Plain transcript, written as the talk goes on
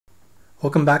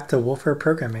Welcome back to Wolfer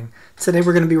Programming. Today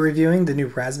we're going to be reviewing the new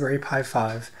Raspberry Pi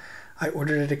 5. I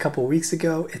ordered it a couple weeks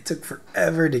ago. It took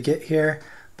forever to get here,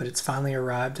 but it's finally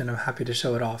arrived and I'm happy to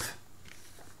show it off.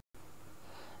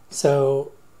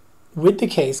 So with the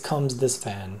case comes this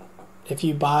fan. If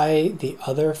you buy the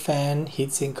other fan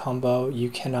heatsink combo,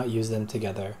 you cannot use them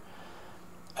together.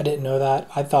 I didn't know that.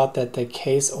 I thought that the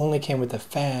case only came with a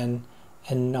fan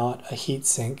and not a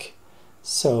heatsink.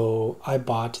 So I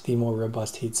bought the more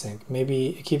robust heatsink. Maybe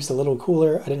it keeps a little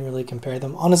cooler. I didn't really compare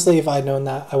them. Honestly, if I had known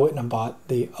that, I wouldn't have bought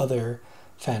the other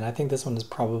fan. I think this one is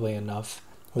probably enough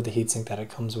with the heatsink that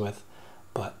it comes with.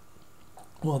 But,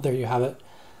 well, there you have it.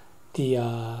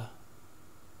 The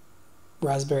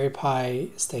Raspberry Pi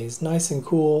stays nice and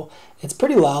cool. It's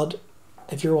pretty loud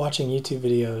if you're watching YouTube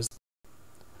videos,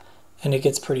 and it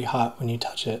gets pretty hot when you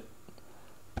touch it.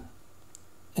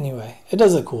 Anyway, it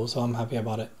does look cool, so I'm happy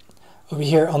about it. Over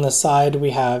here on the side, we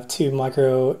have two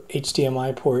micro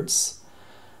HDMI ports.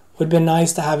 Would have been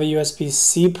nice to have a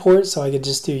USB-C port so I could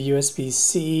just do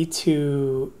USB-C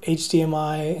to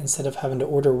HDMI instead of having to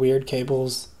order weird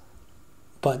cables.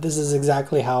 But this is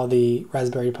exactly how the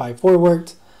Raspberry Pi 4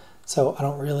 worked, so I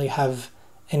don't really have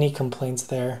any complaints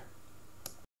there.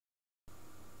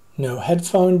 No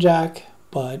headphone jack,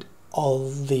 but all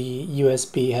the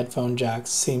USB headphone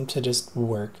jacks seem to just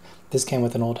work. This came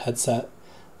with an old headset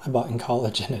I bought in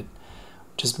college and it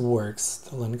just works.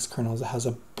 The Linux kernel has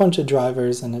a bunch of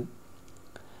drivers and it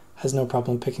has no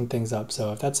problem picking things up.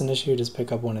 So if that's an issue, just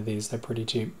pick up one of these. They're pretty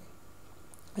cheap.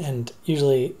 And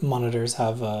usually monitors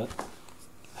have a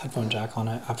headphone jack on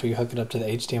it after you hook it up to the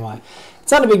HDMI.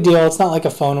 It's not a big deal. It's not like a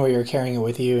phone where you're carrying it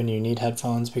with you and you need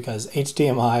headphones, because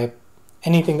HDMI,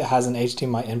 anything that has an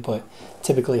HDMI input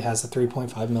typically has a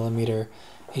 3.5 millimeter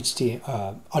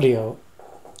audio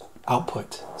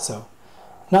output. So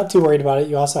not too worried about it.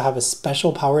 You also have a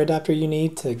special power adapter you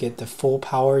need to get the full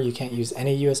power. You can't use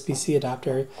any USB-C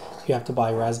adapter. You have to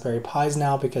buy Raspberry Pis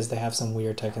now because they have some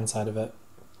weird tech inside of it.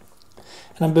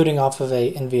 And I'm booting off of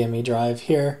a NVMe drive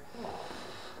here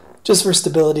just for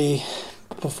stability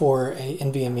before a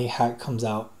NVMe hack comes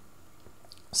out.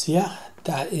 So yeah,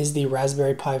 that is the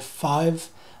Raspberry Pi 5.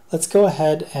 Let's go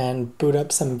ahead and boot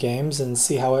up some games and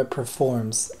see how it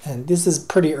performs. And this is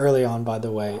pretty early on, by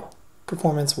the way.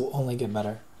 Performance will only get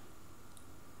better.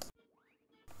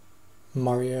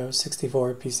 Mario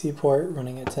 64 PC port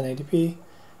running at 1080p.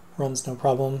 Runs no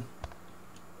problem.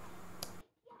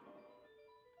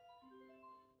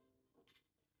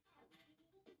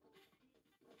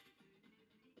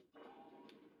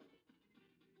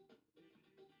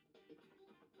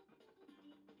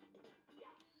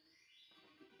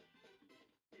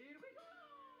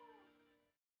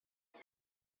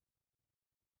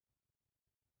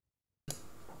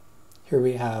 Here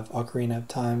we have Ocarina of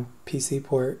Time PC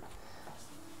port.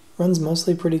 Runs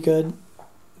mostly pretty good.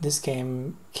 This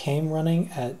game came running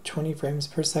at 20 frames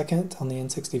per second on the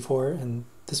N64, and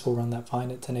this will run that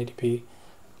fine at 1080p.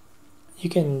 You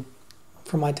can,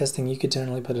 for my testing, you could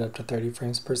generally put it up to 30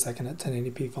 frames per second at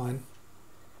 1080p fine.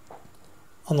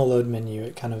 On the load menu,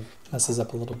 it kind of messes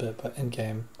up a little bit, but in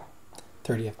game,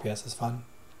 30 FPS is fine.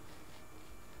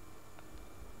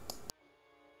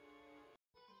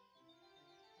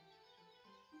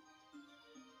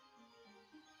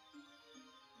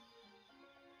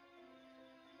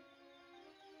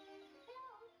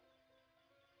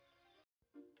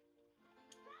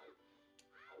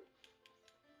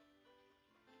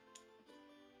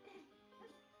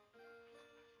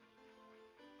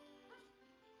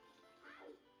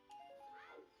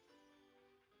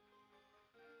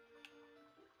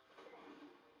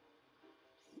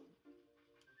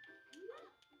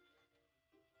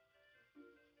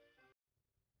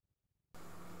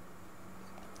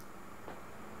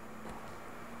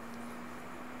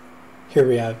 Here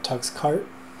we have TuxKart.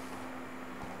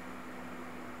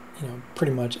 You know,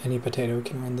 pretty much any potato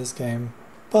can run this game,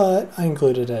 but I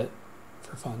included it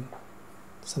for fun.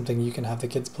 Something you can have the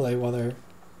kids play while they're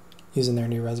using their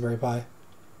new Raspberry Pi.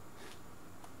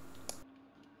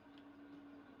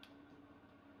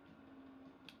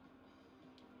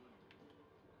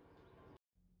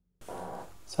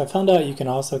 So I found out you can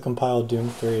also compile Doom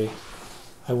 3.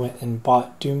 I went and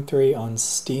bought Doom 3 on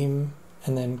Steam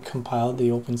and then compiled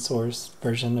the open source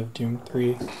version of Doom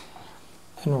 3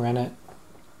 and ran it.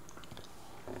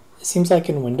 It seems like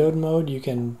in windowed mode you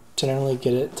can generally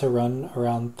get it to run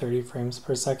around 30 frames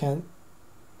per second,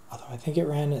 although I think it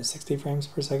ran at 60 frames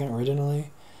per second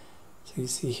originally. So you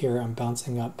see here I'm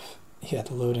bouncing up. Yeah,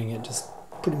 the loading, it just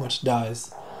pretty much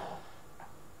dies.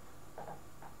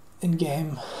 In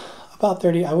game, about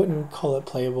 30. I wouldn't call it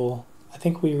playable. I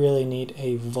think we really need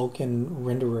a Vulkan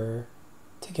renderer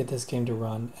to get this game to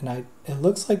run. And it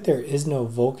looks like there is no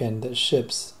Vulkan that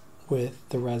ships with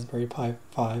the Raspberry Pi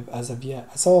 5 as of yet.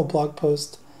 I saw a blog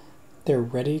post. They're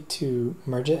ready to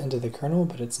merge it into the kernel,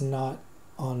 but it's not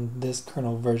on this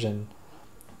kernel version.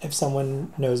 If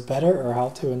someone knows better or how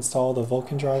to install the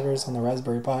Vulkan drivers on the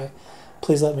Raspberry Pi,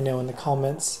 please let me know in the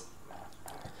comments.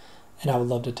 And I would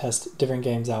love to test different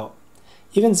games out.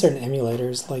 Even certain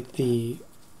emulators like the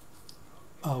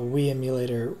Wii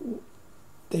emulator,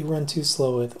 they run too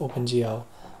slow with OpenGL.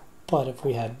 But if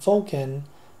we had Vulkan,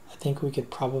 I think we could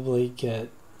probably get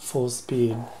full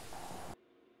speed.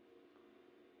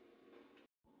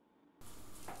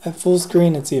 At full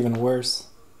screen, it's even worse.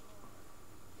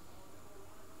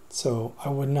 So I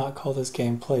would not call this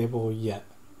game playable yet.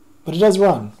 But it does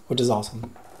run, which is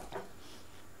awesome.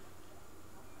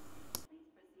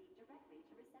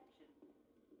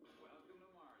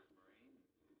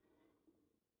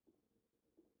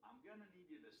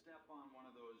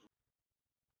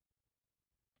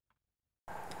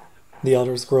 The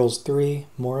Elder Scrolls 3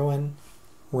 Morrowind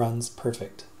runs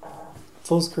perfect.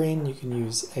 Full screen, you can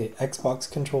use a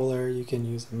Xbox controller, you can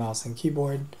use a mouse and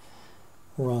keyboard.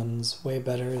 Runs way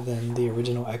better than the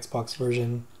original Xbox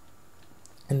version.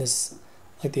 And this,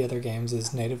 like the other games,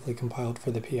 is natively compiled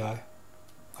for the PI.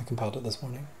 I compiled it this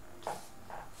morning.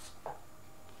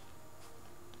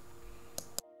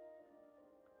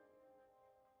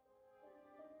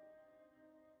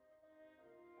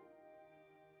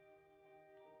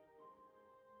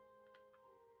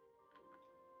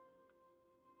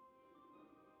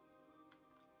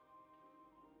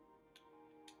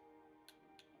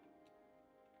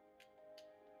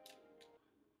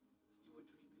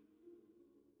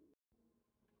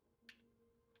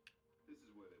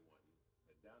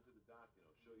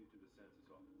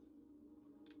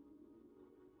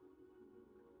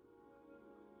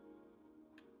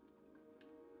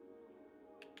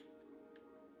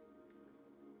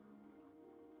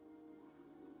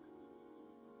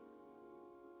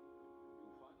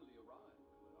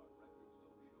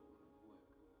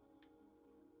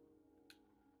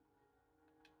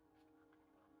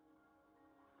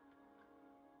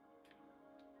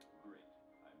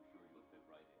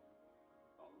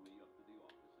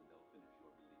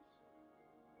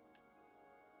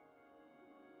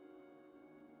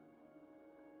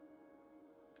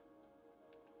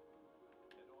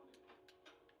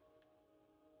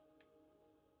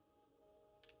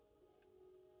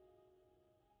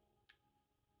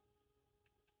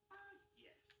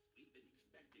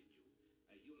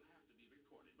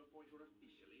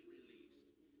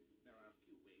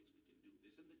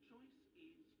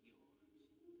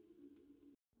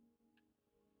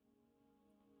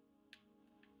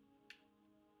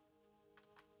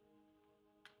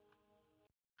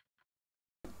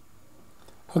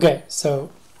 Okay,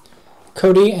 so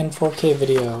Kodi and 4K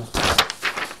video.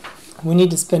 We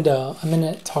need to spend a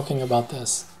minute talking about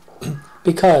this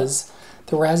because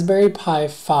the Raspberry Pi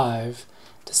 5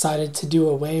 decided to do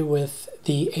away with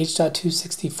the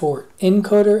H.264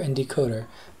 encoder and decoder.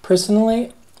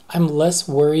 Personally, I'm less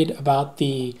worried about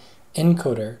the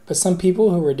encoder, but some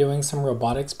people who are doing some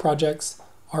robotics projects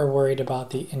are worried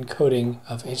about the encoding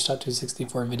of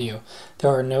H.264 video.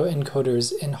 There are no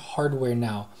encoders in hardware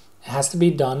now. It has to be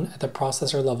done at the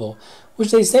processor level, which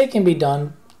they say can be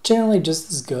done generally just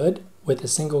as good with a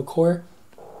single core.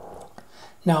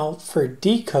 Now for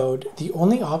decode, the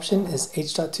only option is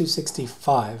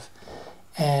H.265.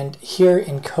 And here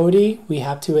in Kodi, we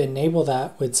have to enable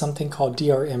that with something called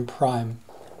DRM prime,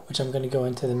 which I'm going to go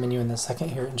into the menu in a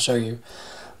second here and show you.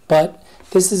 But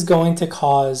this is going to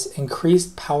cause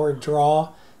increased power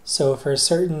draw. So for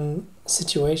certain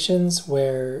situations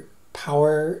where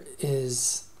power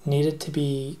is needed to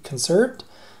be conserved,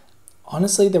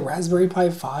 honestly, the Raspberry Pi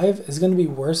 5 is going to be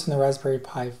worse than the Raspberry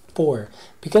Pi 4.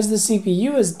 Because the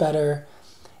CPU is better,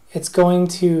 it's going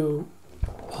to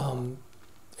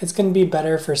be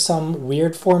better for some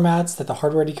weird formats that the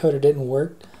hardware decoder didn't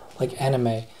work, like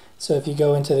anime. So if you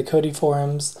go into the Kodi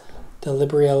forums, the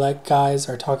LibriElect guys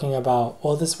are talking about,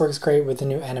 well, this works great with the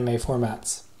new anime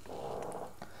formats.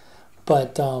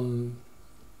 But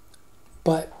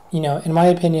you know, in my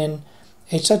opinion,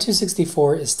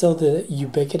 H.264 is still the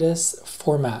ubiquitous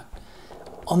format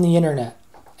on the internet,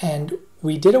 and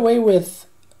we did away with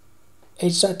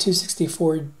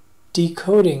H.264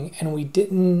 decoding and we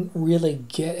didn't really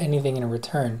get anything in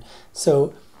return.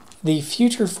 So the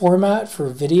future format for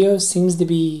video seems to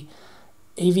be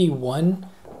AV1,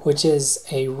 which is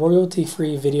a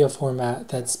royalty-free video format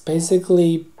that's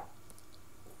basically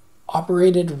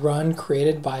operated, run,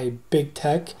 created by big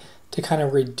tech to kind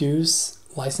of reduce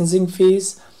licensing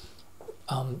fees.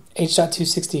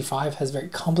 H.265 has very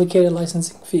complicated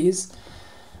licensing fees.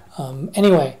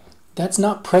 Anyway, that's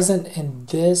not present in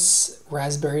this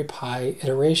Raspberry Pi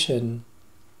iteration,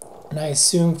 and I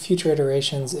assume future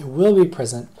iterations it will be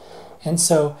present. And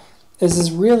so this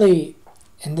is really,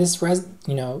 in this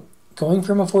going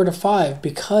from a 4 to 5,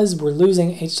 because we're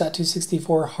losing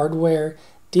H.264 hardware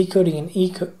decoding and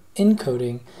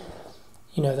encoding,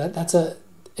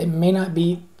 it may not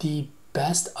be the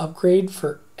best upgrade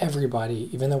for everybody,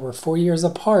 even though we're 4 years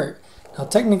apart. Now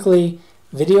technically,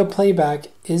 video playback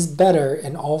is better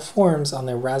in all forms on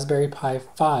the Raspberry Pi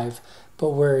 5,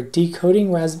 but we're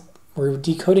decoding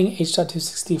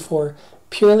H.264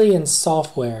 purely in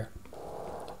software.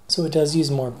 So it does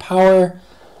use more power.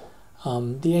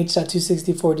 The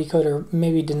H.264 decoder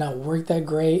maybe did not work that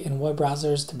great in web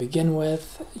browsers to begin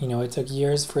with. It took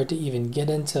years for it to even get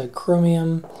into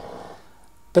Chromium.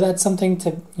 But that's something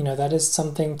that is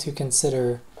something to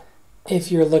consider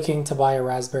if you're looking to buy a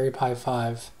Raspberry Pi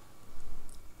 5,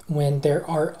 when there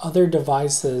are other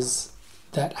devices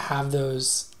that have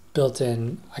those built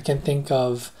in. I can think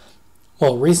of,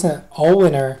 recent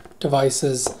Allwinner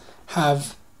devices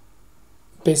have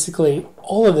basically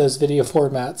all of those video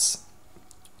formats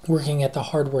working at the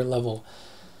hardware level.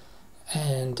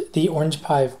 And the Orange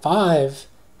Pi 5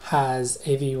 has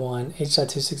AV1,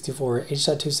 H.264,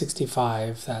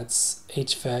 H.265, that's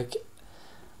HVEC,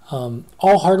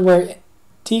 all hardware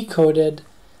decoded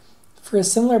for a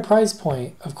similar price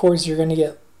point. Of course, you're going to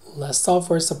get less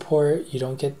software support. You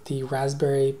don't get the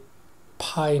Raspberry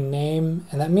Pi name,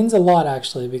 and that means a lot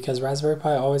actually, because Raspberry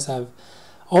Pi always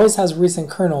has recent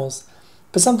kernels.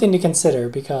 But something to consider,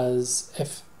 because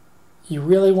if you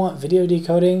really want video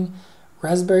decoding,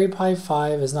 Raspberry Pi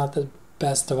 5 is not the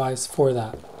best device for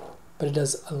that, but it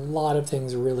does a lot of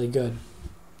things really good.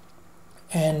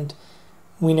 And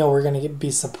we know we're going to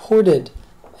be supported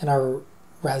in our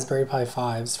Raspberry Pi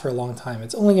 5s for a long time.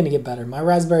 It's only going to get better. My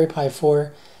Raspberry Pi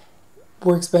 4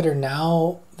 works better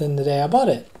now than the day I bought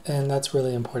it, and that's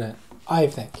really important, I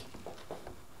think.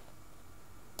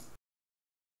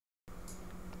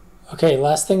 Okay,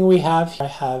 last thing we have, I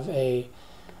have a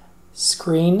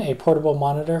portable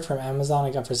monitor from Amazon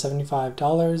I got for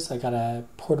 $75. I got a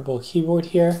portable keyboard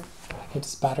here.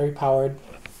 It's battery powered.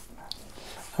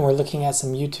 And we're looking at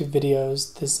some YouTube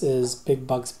videos. This is Big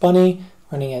Bugs Bunny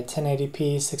running at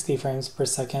 1080p, 60 frames per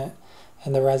second.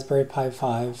 And the Raspberry Pi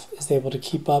 5 is able to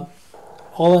keep up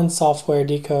all in software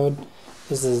decode.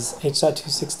 This is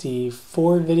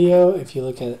H.264 video. If you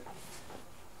look at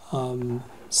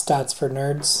stats for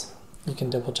nerds, you can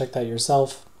double check that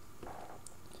yourself.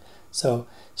 So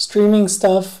streaming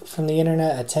stuff from the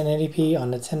internet at 1080p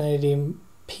on a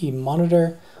 1080p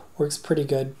monitor works pretty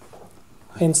good.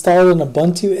 I installed an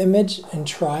Ubuntu image and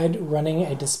tried running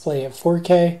a display at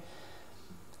 4K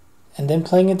and then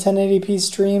playing a 1080p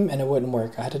stream, and it wouldn't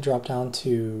work. I had to drop down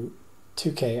to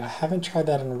 2K. I haven't tried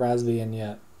that on Raspbian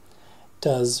yet.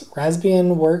 Does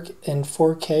Raspbian work in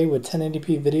 4K with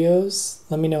 1080p videos?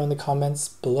 Let me know in the comments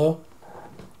below.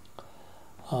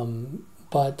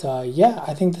 Yeah,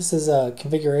 I think this is a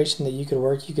configuration that you could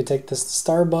work. You could take this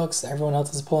to Starbucks. Everyone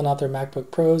else is pulling out their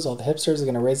MacBook Pros. All the hipsters are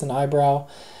going to raise an eyebrow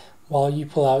while you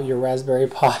pull out your Raspberry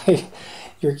Pi,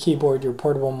 your keyboard, your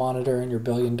portable monitor, and your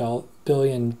billion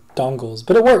dongles.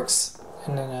 But it works,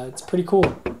 and it's pretty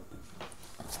cool.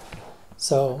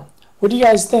 So, what do you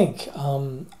guys think?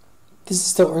 This is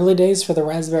still early days for the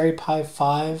Raspberry Pi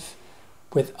 5.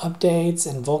 With updates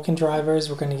and Vulkan drivers,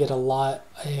 we're going to get a lot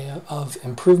of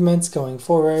improvements going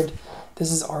forward.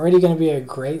 This is already going to be a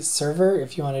great server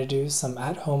if you want to do some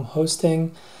at-home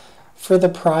hosting. For the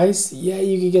price, yeah,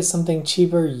 you could get something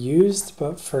cheaper used,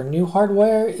 but for new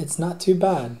hardware, it's not too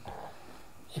bad.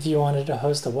 If you wanted to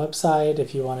host a website,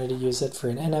 if you wanted to use it for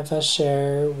an NFS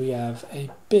share, we have a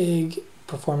big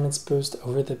performance boost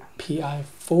over the Pi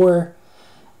 4,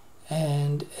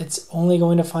 and it's only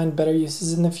going to find better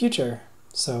uses in the future.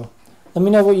 So let me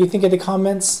know what you think in the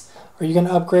comments. Are you going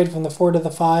to upgrade from the 4 to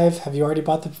the 5? Have you already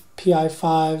bought the Pi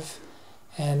 5?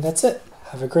 And that's it.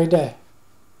 Have a great day.